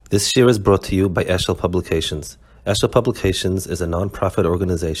This year is brought to you by Eshel Publications. Eshel Publications is a non-profit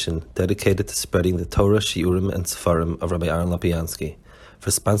organization dedicated to spreading the Torah, Shiurim, and Sefarim of Rabbi Aaron Lopiansky. For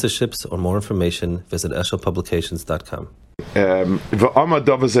sponsorships or more information, visit eshelpublications.com.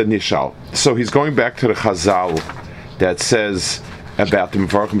 So he's going back to the Chazal that says about the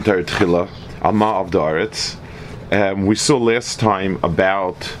Mevarchim Torah Tchila, Alma of the Aretz. We saw last time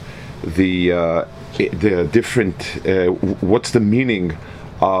about the different, what's the meaning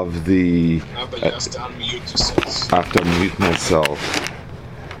of the... I have to unmute myself.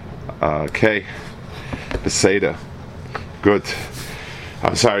 Okay. Beseda. Good.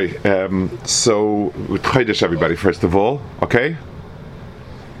 I'm sorry. So, with Chodesh, everybody, first of all. Okay?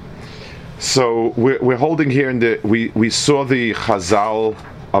 So, we're holding here in the... We saw the Chazal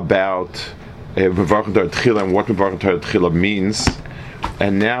about Mevarchim Torah Tchila and what Mevarchim Torah Tchila means.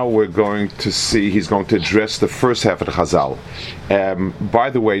 And now we're going to see, he's going to address the first half of the Chazal. By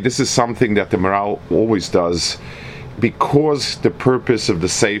the way, this is something that the Maral always does, because the purpose of the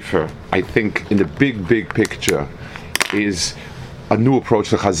Sefer, I think, in the big picture, is a new approach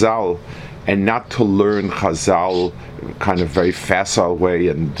to Chazal, and not to learn Chazal kind of very facile way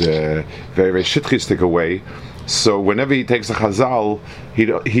and very shitchistic way. So whenever he takes a Chazal,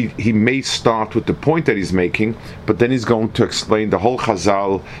 he may start with the point that he's making, but then he's going to explain the whole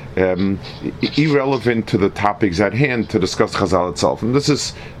Chazal, irrelevant to the topics at hand, to discuss Chazal itself. And this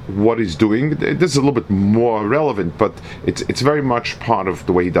is what he's doing. This is a little bit more relevant, but it's very much part of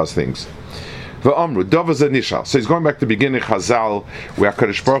the way he does things. So he's going back to the beginning of Chazal, where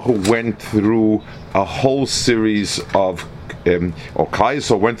HaKadosh Baruch Hu went through a whole series of, or Klai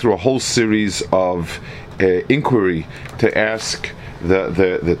went through a whole series of inquiry to ask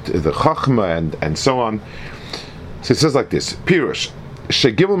the Chachma and so on. So it says like this: Pirush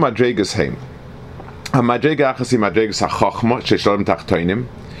Shegimel Madregas Heim Madrega Achasi Madregas HaChachma Sheshalom Tachtoinim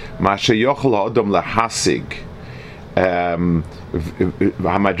Ma Sheyochel HaAdam LaHasig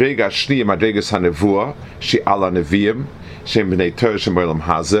HaMadrega Ashniya Madregas HaNevuah She'ala Neviim Shem Bnei Torah Shem B'Olam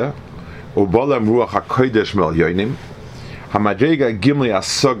Hazeh U'Bolam Ruach HaKodesh Me'Elyonim HaMadrega Gimli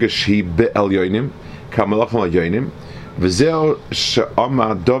Asoga Shehi Be'Elyonim Kamalachim Elyonim V'zeo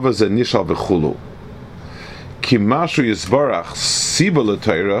she'ama dova ze nishal v'chulu Ki mashu yisbarach siba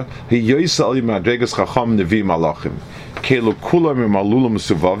l'Torah hi yoysa al madregas chacham nevi malachim kelu kulam imalulam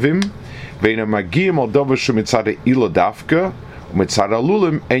suvavim ve'ina magiyim al dova shu mitzad ilo dafka u'mitzad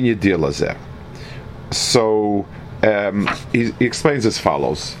alulim en yedir lazeh. So he explains as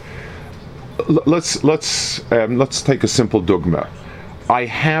follows. Let's take a simple dogma. I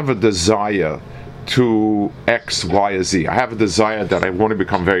have a desire to X, Y, or Z. I have a desire that I want to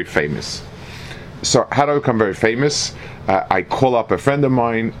become very famous. So how do I become very famous? I call up a friend of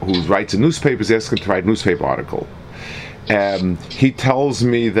mine who writes in newspapers, ask him to write a newspaper article. He tells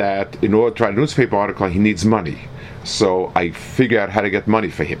me that in order to write a newspaper article, he needs money. So I figure out how to get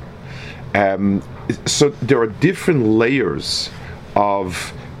money for him. So there are different layers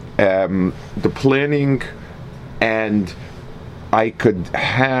of the planning, and I could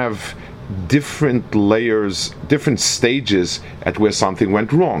have different layers, different stages at where something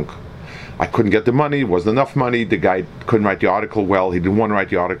went wrong. I couldn't get the money, wasn't enough money, the guy couldn't write the article well, he didn't want to write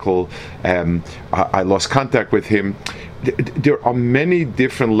the article, I lost contact with him. There are many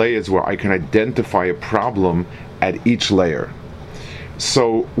different layers where I can identify a problem at each layer.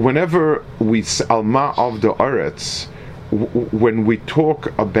 So whenever we, Alma of the Aretz, when we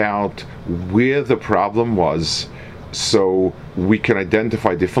talk about where the problem was, so we can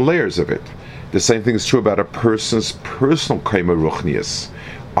identify different layers of it. The same thing is true about a person's personal kaimer ruchnius.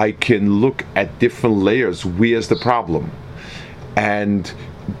 I can look at different layers. Where's the problem? And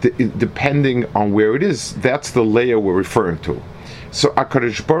depending on where it is, that's the layer we're referring to. So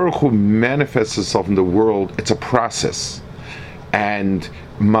HaKadosh Baruch Hu manifests himself in the world. It's a process. And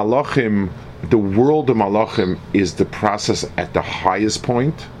Malachim, the world of Malachim, is the process at the highest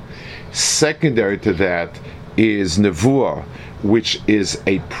point. Secondary to that is Nevuah, which is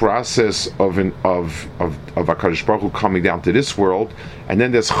a process of HaKadosh Baruch Hu coming down to this world, and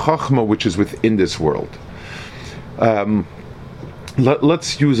then there's Chachma, which is within this world.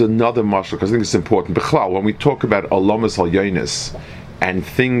 Let's use another mashal, because I think it's important. B'chlal, when we talk about Alamas Al-Yonis and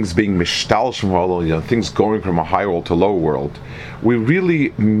things being mishtal from all, things going from a higher world to lower world, we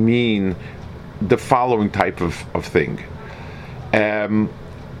really mean the following type of thing.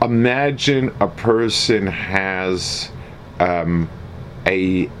 Imagine a person has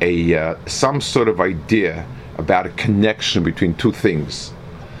some sort of idea about a connection between two things.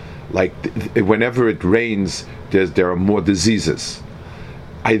 Like whenever it rains, there are more diseases.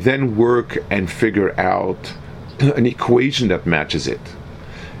 I then work and figure out an equation that matches it.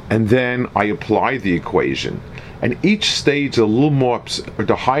 and then I apply the equation. And each stage, a little more, or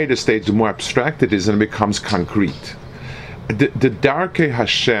the higher the stage, the more abstract it is, and it becomes concrete. The Darkei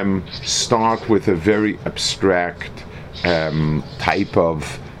Hashem start with a very abstract type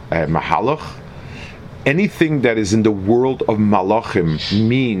of mahalach. Anything that is in the world of malachim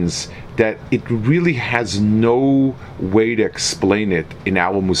means that it really has no way to explain it in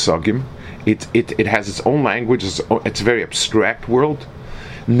our musagim. It has its own language. It's a very abstract world.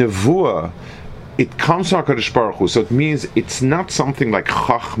 Nevuah, it comes from HaKadosh Baruch Hu, so it means it's not something like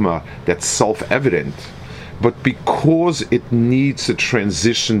Chachma that's self-evident, but because it needs to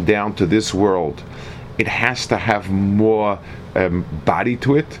transition down to this world, it has to have more body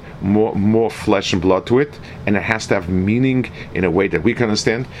to it, more flesh and blood to it, and it has to have meaning in a way that we can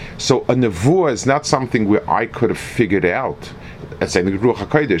understand. So a nevuah is not something where I could have figured out.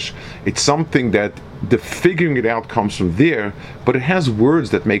 It's something that the figuring it out comes from there, but it has words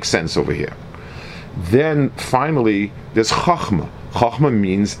that make sense over here. Then finally, there's Chachma. Chachma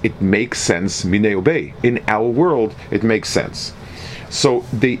means it makes sense, minei obey. In our world, it makes sense. So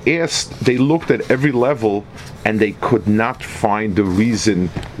they looked at every level, and they could not find the reason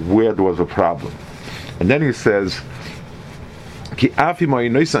where there was a problem. And then he says, Ki afi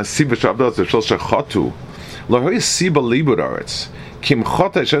ma'inoisan siva shavdas shel shachatu, lo siba liburaretz, kim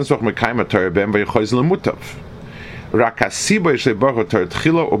chota shen soch mekayma Torah ben v'yichoiz lemutav.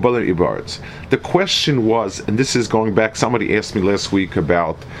 The question was, and this is going back, somebody asked me last week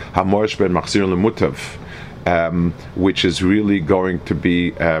about Hamorsh ben Machzir Lemutav, which is really going to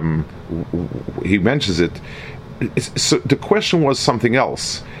be, he mentions it. So the question was something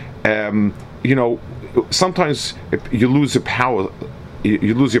else. Sometimes you lose your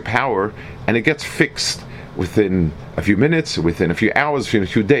power, and it gets fixed within a few minutes, within a few hours, within a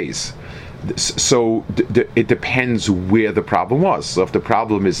few days. So it depends where the problem was. So if the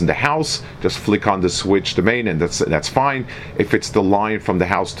problem is in the house, just flick on the switch, the main, and that's fine. If it's the line from the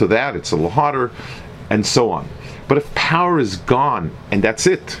house to that, it's a little harder, and so on. But if power is gone and that's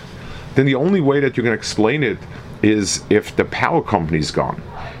it, then the only way that you can explain it is if the power company is gone.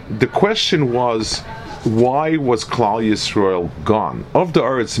 The question was, why was Klal Yisroel gone? Of the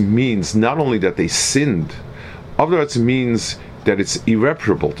Eretz means not only that they sinned, of the Eretz means that it's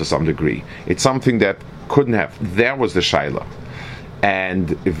irreparable to some degree. It's something that couldn't have. That was the shaila.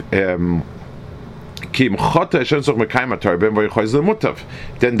 And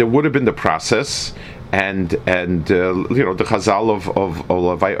then there would have been the process, and the Chazal of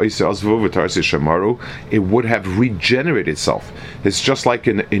it would have regenerated itself. It's just like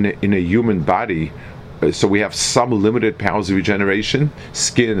in a human body. So we have some limited powers of regeneration,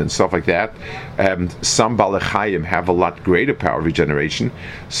 skin and stuff like that. Some balachayim have a lot greater power of regeneration.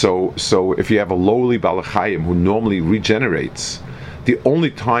 So if you have a lowly balachayim who normally regenerates, the only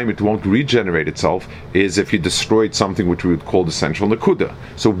time it won't regenerate itself is if you destroyed something which we would call the central nakuda.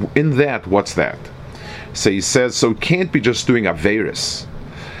 So in that, what's that? So he says, so it can't be just doing averis.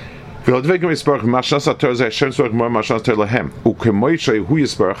 So the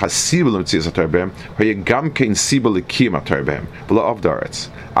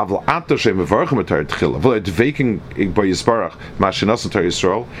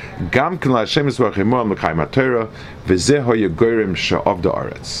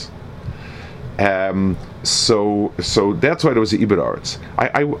that's why there was the Ibad Aretz.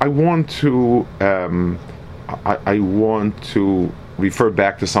 I want to refer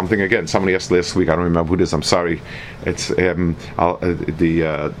back to something again. Somebody asked last week. I don't remember who it is. I'm sorry. It's from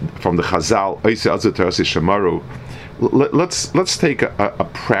the Chazal. Let's take a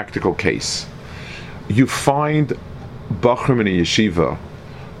practical case. You find Bachrim in a yeshiva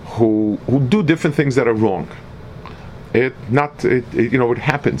who do different things that are wrong. It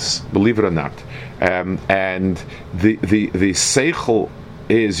happens. Believe it or not. And the seichel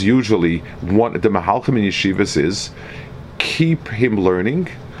is usually one. The mahalchim in yeshivas is keep him learning,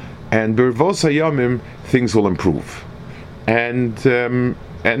 and bervos hayamim things will improve, and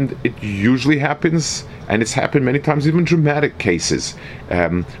it usually happens, and it's happened many times, even dramatic cases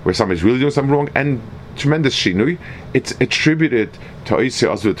where somebody's really doing something wrong, and tremendous shinui. It's attributed to Oisei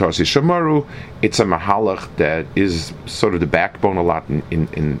Azvu Tarsi Shamaru. It's a mahalach that is sort of the backbone a lot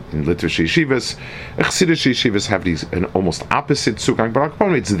in Litvish yeshivas. Chassidish yeshivas have these an almost opposite sugang, but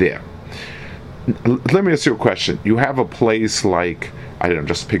it's there. Let me ask you a question. You have a place like, I don't know,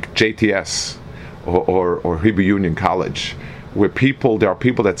 just pick JTS or Hebrew Union College, where there are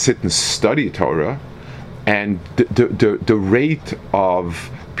people that sit and study Torah, and the rate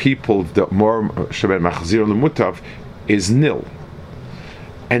of people that more Shabbat Machzir Lemutav is nil.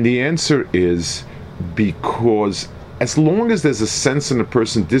 And the answer is because as long as there's a sense in a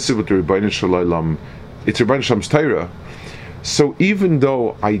person, this is what the Rebbeinu Shalom, it's Rebbeinu Shalom's Torah. So even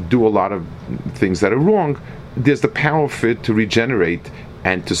though I do a lot of things that are wrong, there's the power of it to regenerate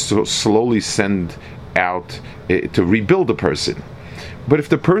and to slowly send out, to rebuild a person. But if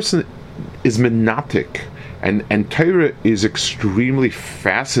the person is monotic, and Torah is extremely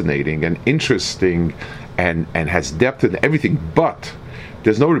fascinating and interesting and has depth and everything, but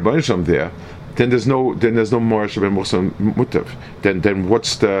there's no Rebbeinu Shalom there, then there's no Morash Ben Musam Mutav. Then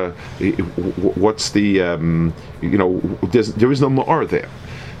what's the there is no Ma'ar there.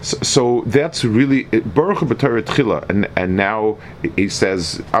 So that's really Baruch B'Torah Tchila, and now he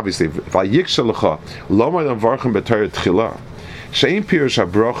says obviously Vayikshalacha Lama Varchem B'Torah Tchila Shein Pirush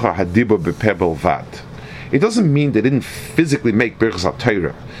Habrocha Hadiba B'Pebel Vad. It doesn't mean they didn't physically make Birchas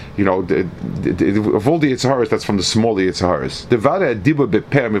HaTorah. Of all the Yitzaharas, that's from the small Yitzaharas. The Vada Adiba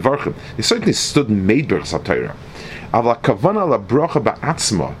Beper Mevarchim. They certainly stood and made Birchas HaTorah. Aval Kavana La Bracha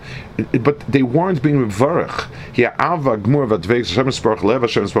Ba'atzma. But they weren't being Mevarach. Here Ava Gmur Vadveik Hashem Yisparach Lev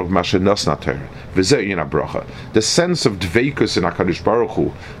Hashem Yisparach Mashenas Na Torah. V'zeh Yina Bracha. The sense of Dveikus in HaKadosh Baruch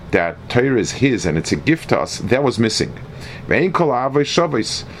Hu, that Torah is His and it's a gift to us, that was missing. Ve'ein Kol Avos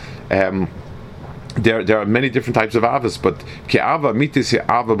Shavos. There are many different types of avos, but ke'ava mitis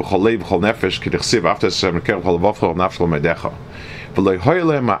ye'ava b'chol leiv b'chol nefesh k'dichsiv after Hashem ke'el b'chol v'chol nafshol medecha v'loi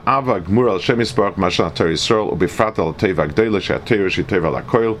hoyle ma'ava gmur al Shem Yisparach ma'ashan Torah Yisroel u'bifrat al teva g'doyle she'atera she'teva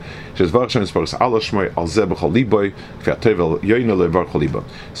l'koil she'zvar Shem Yisparach al shmoi al zeh b'chol liboy k'ateva yoyno le'var chol libo.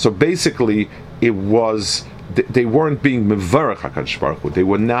 So basically, it was they weren't being mevarach HaKadosh Baruch Hu. They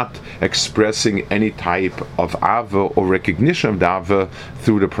were not expressing any type of ava or recognition of the ava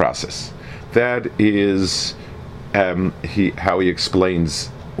through the process. That is how he explains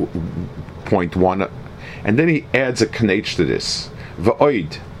point one, and then he adds a knetch to this.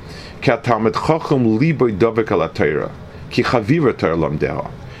 V'oid k'atalmid chacham liboy davek al Torah ki chaviva Torah lamdeha.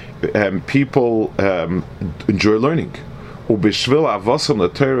 People enjoy learning. Ubishvil avosam la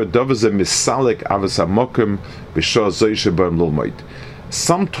Torah davazem misalik avas hamokim b'shah zoy shebam lulmoid.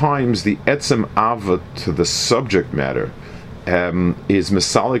 Sometimes the etzem ava to the subject matter is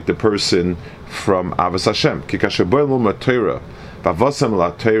misalik the person from Avos Hashem. Ki kasher bo lulma Torah v'avosam la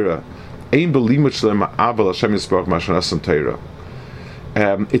Torah ein belimut shlem aval Hashem Yisparach ma'ashanas Torah.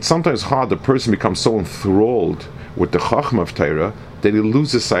 It's sometimes hard. The person becomes so enthralled with the chachma of Torah that he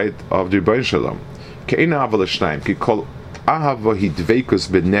loses sight of the Rebbeinu Shalom. Ke'ein aval l'shnayim ki kol ahava hidveikus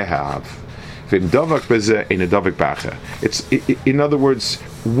b'nehav v'im davak b'zeh ein davak b'acher. It's in other words,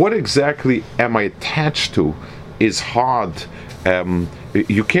 what exactly am I attached to is hard.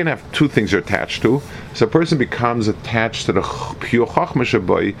 You can't have two things you're attached to. So a person becomes attached to the pure chachma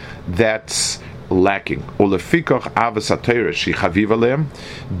shaboy that's lacking. Olefikach avas haTorah she chaviv aleim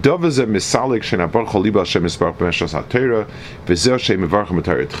dovazeh misalik shenabar choliba Hashem Yisparach b'meshas haTorah v'zeh Hashem mevarchem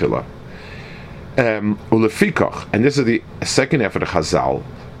b'Torah tchila. Olefikach, and this is the second effort of Chazal,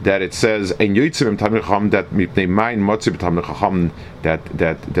 that it says en yotzim tamid chacham that mipnei mayin motzi b'tamid chacham that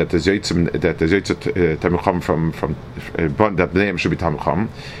there's yotzim tamid chacham from that name should be tamid chacham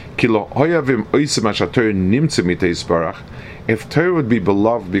kilo hoyavim oisim ashator nimtze mitei Yisparach. If Torah would be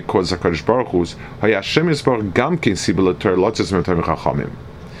beloved because HaKadosh Baruch Hu's hoya Hashem Yisparach gam ken sibel Torah lotzes tamid chachamim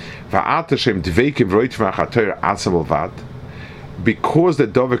va'at Hashem dveikim v'roitim achator atzam levad. Because the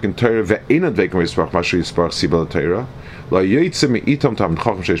dovek in Torah ve'ein dveikim Yisparach mashu Yisparach sibel Torah lo yoytze mi'itam tamid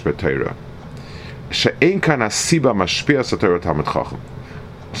chacham sheish b'Torah she'ein kan asiba mashpia satorah tamid chacham.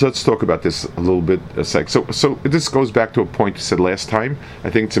 So let's talk about this a little bit a sec. So this goes back to a point you said last time. I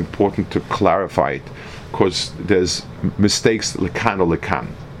think it's important to clarify it because there's mistakes lekan or lekan.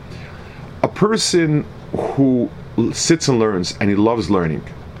 A person who sits and learns and he loves learning,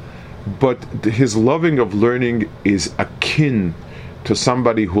 but his loving of learning is akin to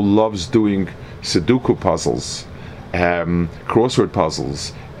somebody who loves doing Sudoku puzzles, crossword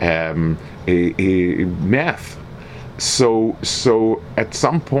puzzles, math. So at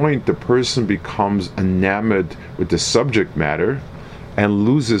some point the person becomes enamored with the subject matter and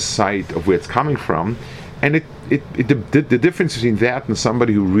loses sight of where it's coming from, and the difference between that and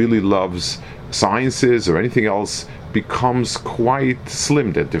somebody who really loves sciences or anything else becomes quite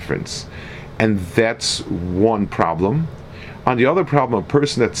slim, that difference. And that's one problem. On the other problem, a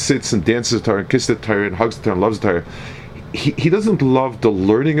person that sits and dances the Torah and kisses the Torah and hugs the Torah and loves the Torah, he doesn't love the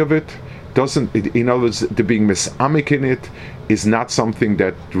learning of it. In other words, the being misamik in it is not something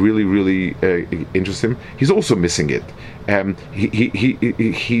that really interests him. He's also missing it.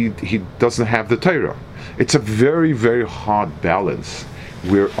 He doesn't have the Torah. It's a very hard balance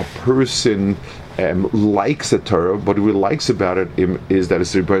where a person likes the Torah, but what he likes about it is that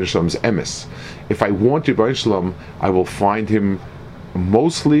it's the Rebbeinu Shalom's emes. if I want Rebbeinu Shalom, I will find him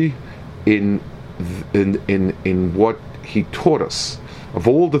mostly in what he taught us. Of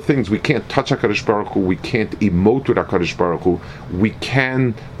all the things, we can't touch HaKadosh Baruch Hu, we can't emote with HaKadosh Baruch Hu, we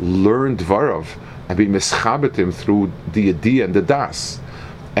can learn Dvarav and be mischabetim through the Yediyah and the Das.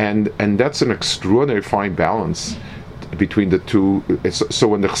 And that's an extraordinary fine balance between the two. So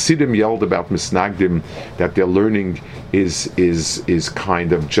when the Chassidim yelled about Misnagdim, that their learning is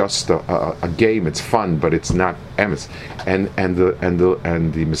kind of just a game, it's fun, but it's not emes. And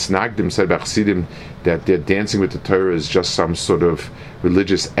the Misnagdim said about Chassidim that their dancing with the Torah is just some sort of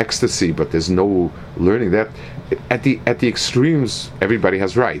religious ecstasy, but there's no learning. That at the extremes, everybody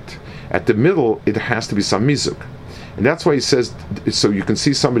has right. At the middle, it has to be some mizuk. And that's why he says, so you can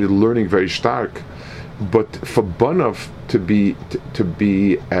see somebody learning very stark, but for Banav to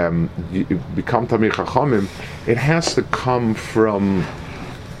become Tamir Chachamim, it has to come from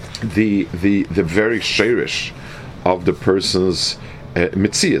the very sheirish of the person's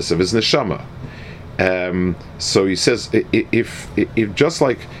mitzias, of his neshama. So he says, if just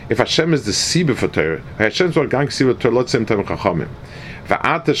like if Hashem is the Sibah for Torah, Hashem's what gang Sibah Torah lot sem Tamir Chachamim.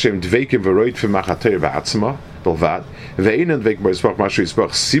 Va'at Hashem dveikim v'roit v'machat Torah v'atzma. So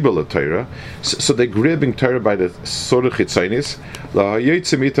they're grabbing Torah by the sort of chitzonis.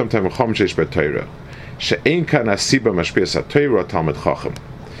 She'ein kan asiba mashpias haTorah talmid chacham.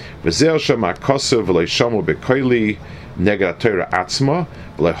 V'zeh Hashem ha'kosev v'lo yishamu b'koili neged haTorah atzma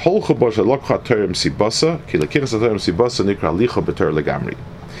v'lo holchu bo shelokcha haTorah m'sibasa ki lekichas haTorah m'sibasa nikra licha b'Torah legamri.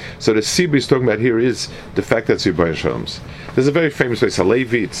 So the Sibah he's talking about here is the fact that Rebbeinu Shalom's. There's a very famous place,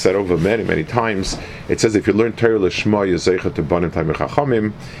 Halevi, it's said over many, many times. It says if you learn Torah L'Shma, you're Zeicha to Banim Tamir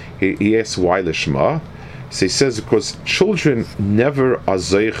Chachamim. He asks why L'Shma. So he says because children never are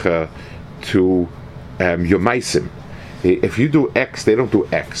Zeicha to Yomaisim. If you do X, they don't do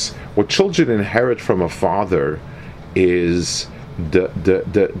X. What children inherit from a father is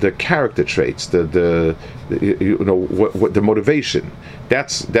the character traits, the motivation.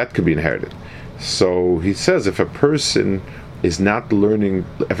 That could be inherited. So he says if a person is not learning,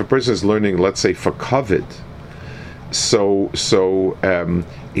 if a person is learning, let's say for kavod, so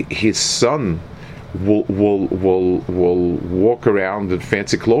his son will walk around in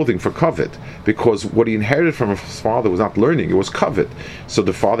fancy clothing for kavod, because what he inherited from his father was not learning, it was kavod. So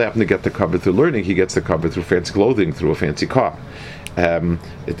the father happened to get the kavod through learning, he gets the kavod through fancy clothing, through a fancy car. So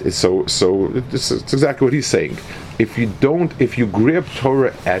it's exactly what he's saying. If you grab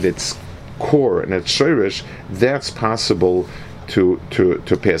Torah at its core and its shirish, that's possible to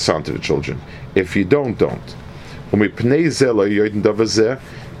pass on to the children. If you don't. So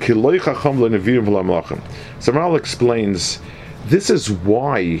Maral explains this is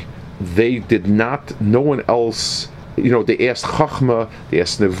why they did not. No one else. They asked Chachma, they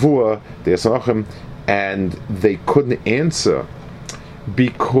asked Nevuah, they asked Achim, and they couldn't answer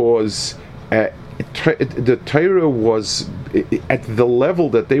because the Torah was at the level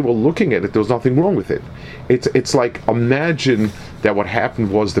that they were looking at it. There was nothing wrong with it. It's like, imagine that what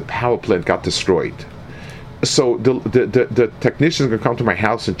happened was the power plant got destroyed. So the technician is going to come to my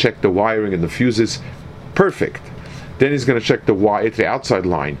house and check the wiring and the fuses. Perfect. Then he's going to check the outside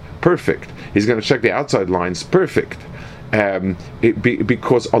line. Perfect. He's going to check the outside lines. Perfect.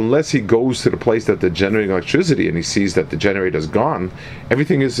 Because unless he goes to the place that they're generating electricity and he sees that the generator is gone,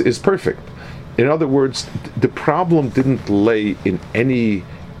 everything is perfect. In other words, the problem didn't lay in any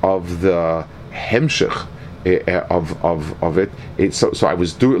of the hemshech of it. So I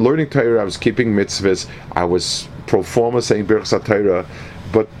was learning Torah, I was keeping mitzvahs, I was pro forma saying Birchas HaTorah,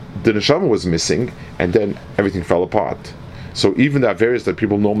 but the neshama was missing, and then everything fell apart. So even the various that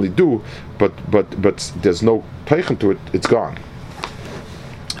people normally do, but there's no teichen to it, it's gone.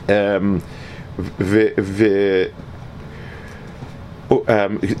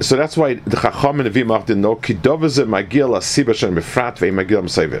 So that's why the Chacham and Nevi'im often know Kidoveze Magil Asiba Shem Befrat Ve'Magil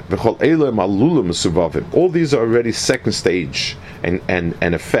M'Seivet V'Chol Eile Malulim Mesuvavim. All these are already second stage and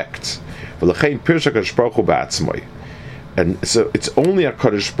effects. V'Lechein Pirsha Kadosh Baruch Hu Ba'atzmoi. And so it's only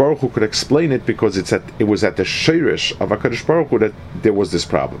HaKadosh Baruch Hu could explain it, because it was at the sheirish of HaKadosh Baruch Hu that there was this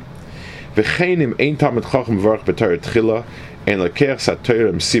problem. V'chein im ein Talmid Chacham v'arach b'Torah tchila en lekech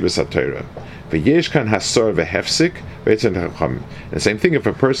sa'Torah m'sibas ha'Torah. V'yesh kan hasor v'hefsik v'etzin Chacham. And the same thing, if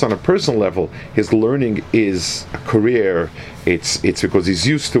a person on a personal level, his learning is a career, it's because he's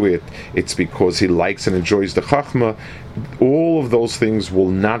used to it, it's because he likes and enjoys the Chachma, all of those things will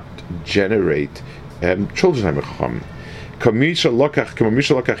not generate children of Chacham. If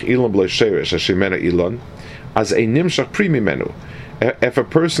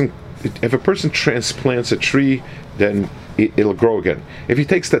a person transplants a tree, then it'll grow again. If he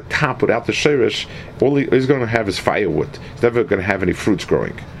takes the top without the sheirish, all he's going to have is firewood. He's never going to have any fruits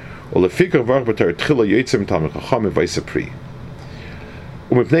growing. So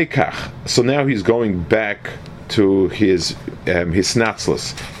now he's going back to his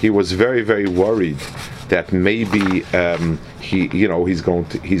snatzlus. He was very, very worried that maybe he's going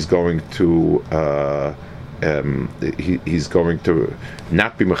to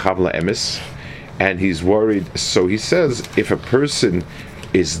not be mechavla emes, and he's worried. So he says, if a person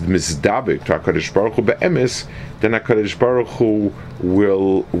is mizdabik to HaKadosh Baruch Hu be'emes, then HaKadosh Baruch Hu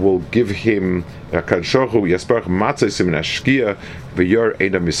will give him HaKadosh Baruch Hu yasbarach matzos min hashkia v'yor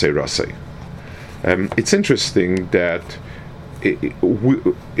eina misei rasei. It's interesting that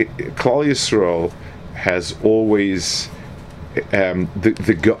Klal Yisroel has always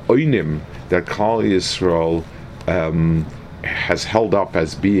the Geonim that Klal Yisroel has held up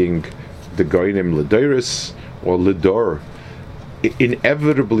as being the Geonim L'Doris or L'Dor,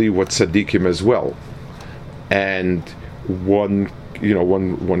 inevitably what tzaddikim as well. And one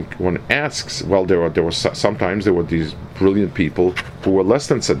asks, well, there were sometimes there were these brilliant people who were less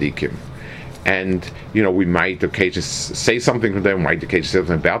than tzaddikim. And we might occasionally say something to them, might occasionally say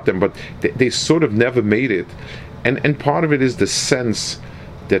something about them, but they sort of never made it. And part of it is the sense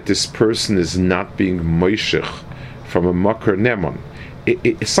that this person is not being moishech from a makar neman.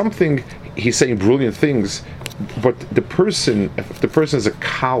 It's something, he's saying brilliant things, but if the person is a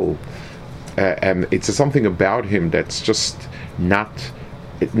kal, it's something about him that's just not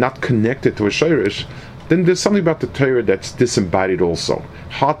connected to a shirish, then there's something about the Torah that's disembodied also.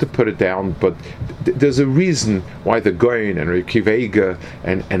 Hard to put it down, but there's a reason why the Goyen and Rekivega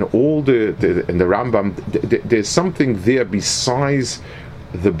and all the Rambam, there's something there besides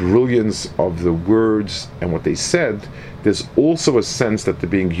the brilliance of the words and what they said. There's also a sense that they're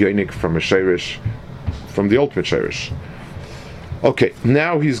being yonik from a shirish, from the ultimate shirish. Okay,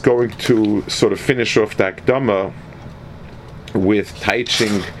 now he's going to sort of finish off the Hakdama with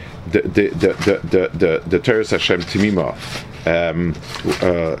teaching the Teres Hashem Timima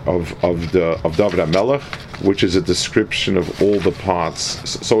of David HaMelech, which is a description of all the parts.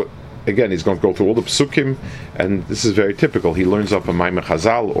 So again, he's going to go through all the psukim, and this is very typical. He learns up a Maimon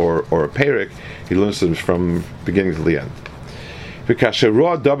Chazal or a Perek. He learns it from beginning to the end.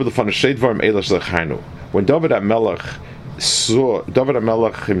 When David HaMelech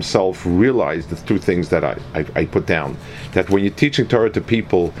himself realized the two things that I put down, that when you're teaching Torah to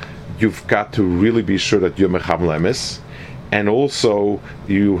people, you've got to really be sure that you're mechavla emes, and also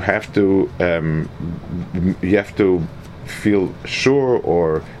you have to feel sure,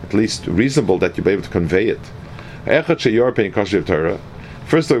 or at least reasonable, that you'll be able to convey it.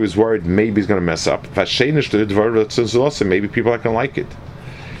 First though, he was worried maybe he's going to mess up. Maybe people aren't going to like it.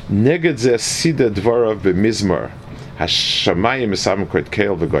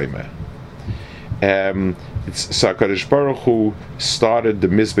 So HaKadosh Baruch Hu started the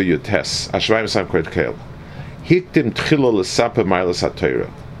Mizbeh Yotes. Hashemayim Esam Kohet Keil. Hiktim Tchilo L'Sapeh Mailas HaTorah.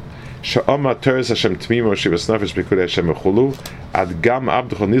 Sha'oma Teres Hashem Tmimo Shivas Nefesh B'Kudei Hashem Echulu Ad Gam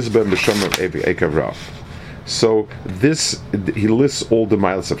Abducho Nizbeh B'Shomim Eikav Rav. So this, he lists all the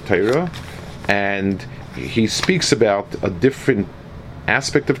Mailas of Torah, and he speaks about a different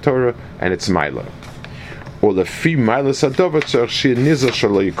aspect of Torah and its Maila. Or Lefi Mailas HaDover Tzarech Shir Nizah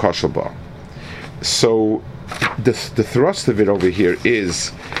Shalo Yikoshel Ba. So the thrust of it over here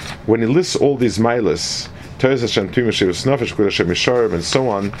is, when he lists all these milas, and so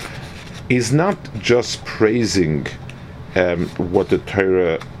on, he's not just praising what the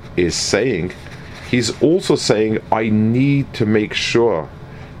Torah is saying. He's also saying, I need to make sure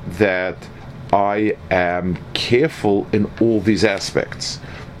that I am careful in all these aspects.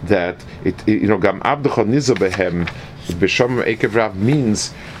 That Gam Abducha Nizabehem B'Shomim Eikav Rav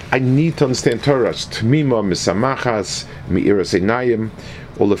means I need to understand Torah. Tmima misamachas mi'iras einayim,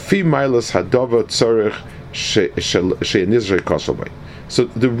 or lefi mailas hadava tzorech she'nizrei kosobay. So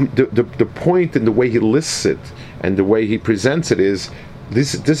the point in the way he lists it and the way he presents it is,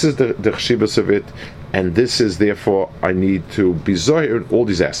 this is the chshibas of it, and this is therefore I need to be zohir in all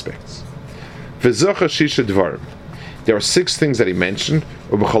these aspects. V'zocha shisha dvarim. There are 6 things that he mentioned.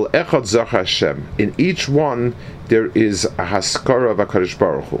 In each one, there is a haskara of HaKadosh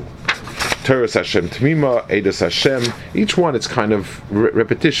Baruch Hu. Teres Hashem Tmima, Eidos Hashem. Each one, it's kind of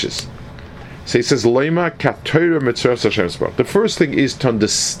repetitious. So he says, Loima Katorah Mitzvahs Hashem Spark. The first thing is to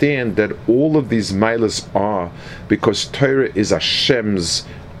understand that all of these milas are because Torah is Hashem's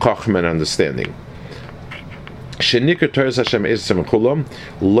chachma and understanding. Shenikar Teres Hashem Eidos Kulam,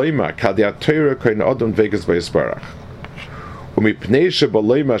 Loima Kadia Torah Koin Adon Vegas Bayisbarach. Umipnei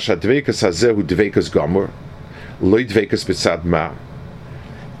Shebaloima Shadvekas Hazehu Dvekas Gomor. loy dvekas b'tzad ma.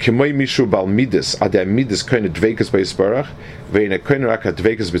 K'moy mishu bal midas, adei midas koine dvekas b'yisbarach, ve'ine koine rak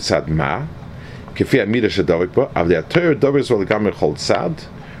dvekas b'tzad ma, כפי המידה שדבק בו, אבל התורה דבק זו גם מכל צד,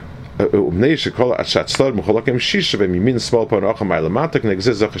 ובני שכל השצלול מחולקים שישה ומימין שמאל פה נוח מלמטה,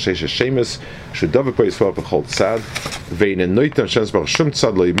 כנגזר זוכר שיש השמש, שדבק בו יסבור בכל צד, ואין נויתן שאין בר שום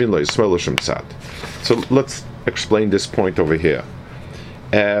צד, לא ימין, לא ישמאל, לא שום צד. So let's explain this point over here.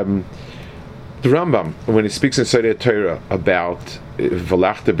 The Rambam, when he speaks in Seder Torah about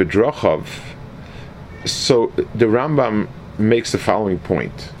V'lachta b'drachav, so the Rambam makes the following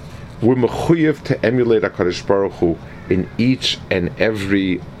point. We're mechuyev to emulate HaKadosh Baruch Hu in each and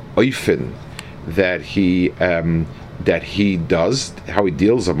every oifen that he does, how he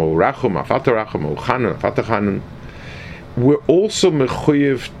deals with Rachum, Afatarachum, Chanun, Afatachanun. We're also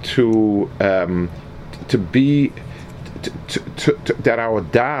mechuyev to be that our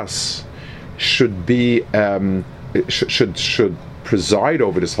das should be should preside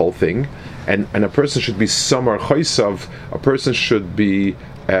over this whole thing, and a person should be samar chaysav. A person should be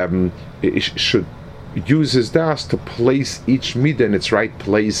should use his das to place each midah in its right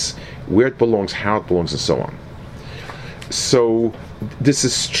place, where it belongs, how it belongs, and so on. So this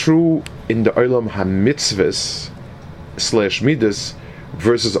is true in the olam hamitzvahs / midas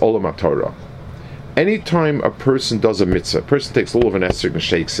versus olam haTorah. Anytime a person does a mitzvah, a person takes all of an esrog and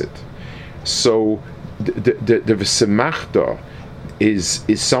shakes it. So the v'semachta is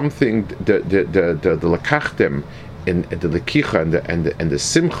something the lakachtem and the lekicha and the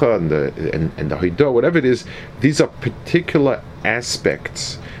simcha and the hoidah, whatever it is. These are particular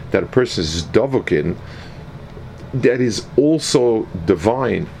aspects that a person is dovuk in that is also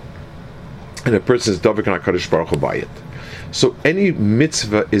divine, and a person is dovuk in HaKadosh Baruch Hu by it. So any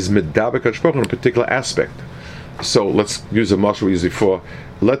mitzvah is medabek HaKadosh Baruch Hu in a particular aspect. So let's use a mashal we used before.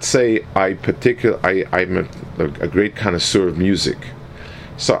 Let's say I'm a great connoisseur of music.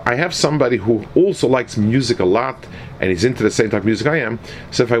 So I have somebody who also likes music a lot, and he's into the same type of music I am.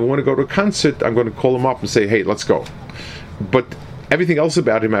 So if I want to go to a concert, I'm going to call him up and say, "Hey, let's go." But everything else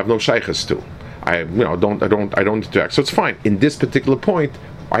about him, I have no shaykhs to. I don't interact. So it's fine. In this particular point,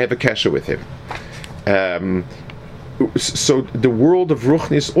 I have a kasha with him. So the world of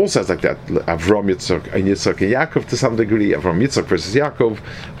Ruchnis also has like that. Avram, Yitzchak, and Yaakov to some degree. Avram, Yitzchak versus Yaakov.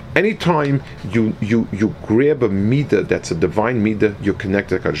 Anytime you grab a midah that's a divine midah, you're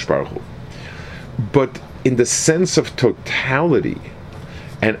connected to HaKadosh Baruch Hu. But in the sense of totality,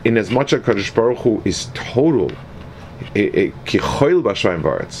 and in as much as HaKadosh Baruch Hu is total,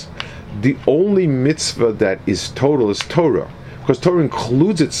 the only mitzvah that is total is Torah, because Torah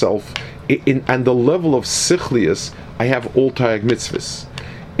includes itself in and the level of sichlius. I have all tayag mitzvahs.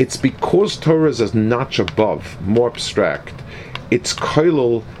 It's because Torah is a notch above, more abstract. It's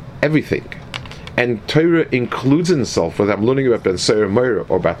koilel everything, and Torah includes in itself. Whether I'm learning about Ben Seir Meir,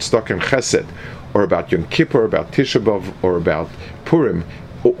 or about Stock and Chesed, or about Yom Kippur, or about Tisha B'av, or about Purim,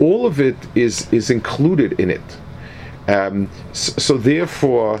 all of it is included in it. So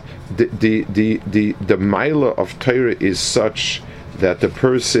therefore, the milah of Torah is such that the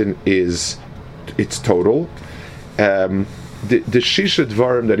person it's total. The shisha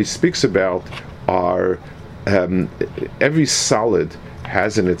dvarim that he speaks about are every solid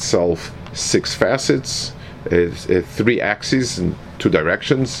has in itself 6 facets, 3 axes in 2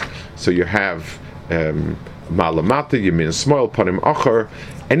 directions. So you have malamata, yamin small, panim achar.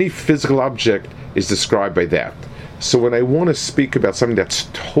 Any physical object is described by that. So when I want to speak about something that's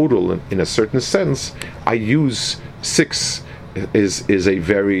total in a certain sense, I use 6 is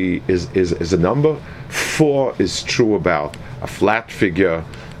a number. 4 is true about a flat figure.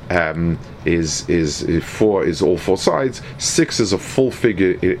 Is 4 is all 4 sides. 6 is a full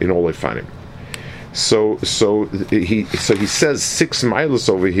figure in all Ifanim. So he says 6 miles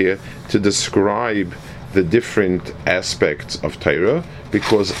over here to describe the different aspects of Torah,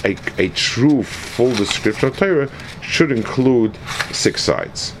 because a true full description of Torah should include 6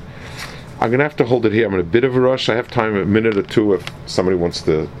 sides. I'm going to have to hold it here. I'm in a bit of a rush. I have time, a minute or two, if somebody wants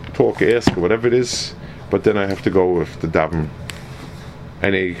to talk, ask, or whatever it is. But then I have to go with the daven.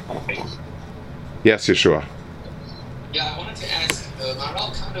 Any? Yes, Yeshua. Yeah, I wanted to ask.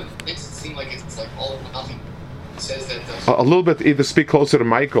 Maharal kind of makes it seem like it's like all or nothing. It says that. A little bit. Either speak closer to the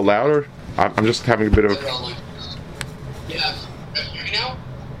mic or louder. I'm just having a bit of. Yeah. You hear me now?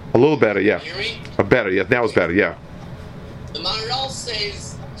 A little better, yeah. Can you hear me? Better, yeah. Now it's better, yeah. The Maharal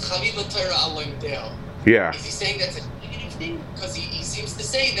says Chaviva Torah Aloim Deo. Yeah. Is he saying that's a negative thing? Because he seems to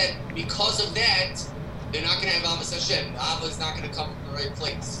say that because of that, they're not going to have Avos Hashem. The Ava is not going to come from the right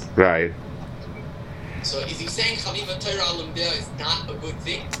place. Right. So is he saying Chaviva Torah Alumdeh is not a good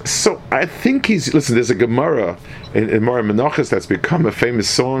thing? So I think listen, there's a Gemara in Mara Menachos that's become a famous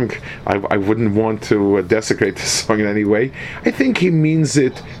song. I wouldn't want to desecrate the song in any way. I think he means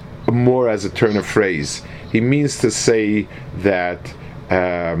it more as a turn of phrase. He means to say that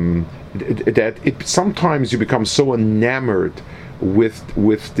that it sometimes you become so enamored with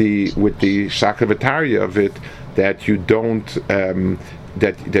the shakavatari of it that you don't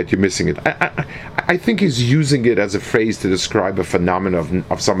that you're missing it. I think he's using it as a phrase to describe a phenomenon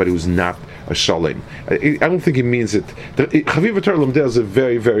of somebody who's not a shalom. I don't think he means it. Chaviva Torah Lomdeh is a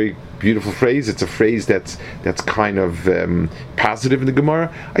very, very beautiful phrase. It's a phrase that's kind of positive in the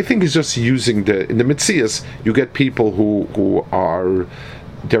Gemara. I think he's just using in the Metzias, you get people who are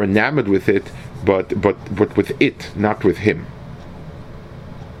they're enamored with it, but with it, not with him.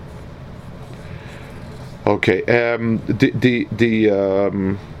 Okay, there was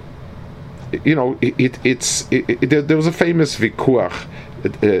a famous vikuach.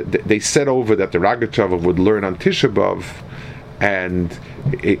 They said over that the Ragachover would learn on Tisha B'Av, and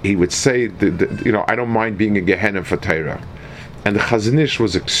he would say, I don't mind being a Gehenna for Torah. And the Chazon Ish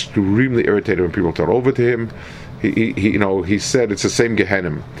was extremely irritated when people turned over to him. He said it's the same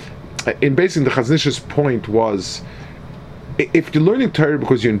Gehenna. In basically, the Chazon Ish's point was, if you're learning Torah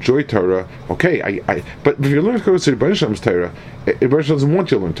because you enjoy Torah, okay. But if you're learning Torah because Rebbeinu Shalom's Torah, Rebbeinu Shalom doesn't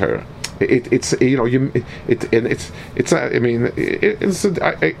want you to learn Torah. Again,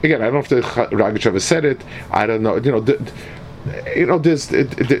 I don't know if the Ragachover said it. I don't know. There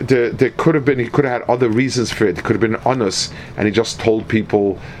could have been. He could have had other reasons for it. It could have been honest, and he just told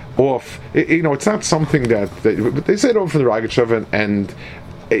people off. It's not something that they said over from the Ragachover, and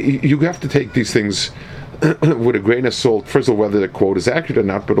you have to take these things with a grain of salt. First of all, whether the quote is accurate or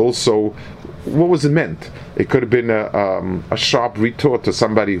not, but also what was it meant. It could have been a sharp retort to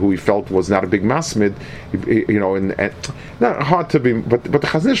somebody who he felt was not a big masmid, and not hard to be. But the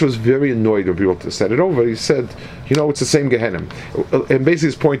Chazon Ish was very annoyed when people said it over. He said, it's the same Gehenna. And basically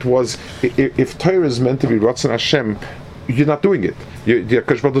his point was, if Torah is meant to be Ratzon Hashem, you're not doing it.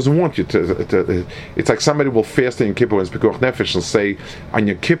 Kosh doesn't want you to. It's like somebody will fast in Kippur and Pekuach Nefesh and say, on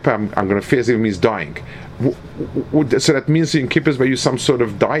your Kippur, I'm going to fast, even means dying. So that means in Kippur is by you some sort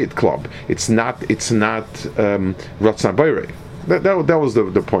of diet club. It's not Ratzon Boirei. That was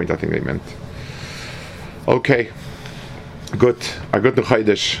the point I think they meant. Okay, good. I got the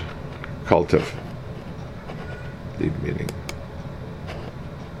Chaydesh Kaltev. Leave meeting.